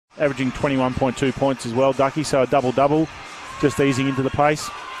Averaging 21.2 points as well, Ducky, so a double-double, just easing into the pace.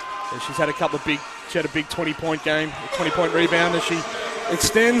 Yeah, she's had a couple of she had a big 20-point game, a 20-point rebound as she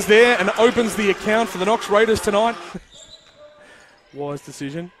extends there and opens the account for the Knox Raiders tonight. Wise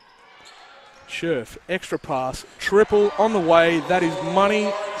decision. Scherf, extra pass, triple on the way. That is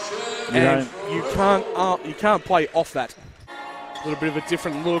money, and you can't play off that. A little bit of a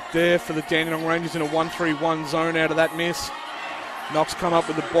different look there for the Dandenong Rangers in a 1-3-1 zone out of that miss. Knox come up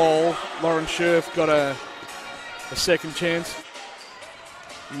with the ball. Lauren Scherf got a second chance.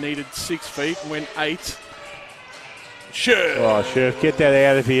 Needed 6 feet, went 8. Scherf! Oh, Scherf, get that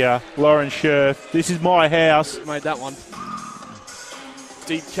out of here. Lauren Scherf, this is my house. Made that one.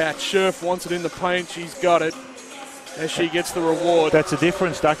 Deep catch. Scherf wants it in the paint. She's got it. As she gets the reward. That's the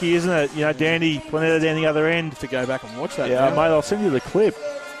difference, Ducky, isn't it? You know, Dandy, Planeta down the other end. To go back and watch that. Yeah, now. mate, I'll send you the clip.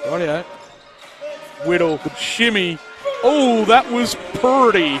 Rightio. Whittle, shimmy. Oh, that was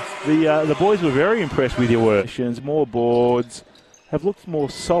pretty. The boys were very impressed with your work. More boards, have looked more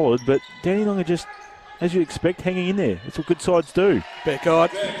solid, but Dandenong are just, as you expect, hanging in there. That's what good sides do.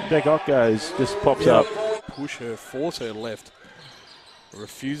 Beckott goes, just pops up. Push her, force her left.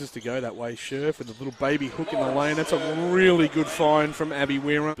 Refuses to go that way. Scherf with a little baby hook in the lane. That's a really good find from Abby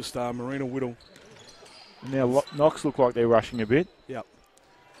Wearer. Star Marina Whittle. Now Knox look like they're rushing a bit. Yep.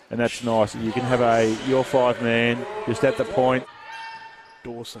 And that's nice. You can have your 5-man just at the point.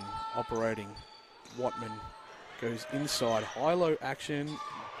 Dawson operating. Watman goes inside. High-low action.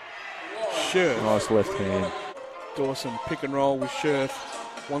 Scherf. Nice left hand. Dawson pick and roll with Scherf.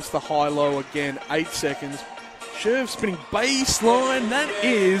 Wants the high-low again. 8 seconds. Scherf spinning baseline. That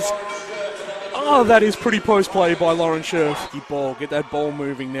is pretty post play by Lauren Scherf. Ball, get that ball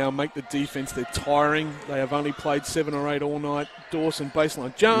moving now. Make the defense. They're tiring. They have only played 7 or 8 all night. Dawson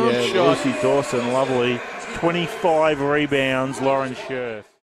baseline jump shot. Lucy Dawson, lovely. 25 rebounds. Lauren Scherf.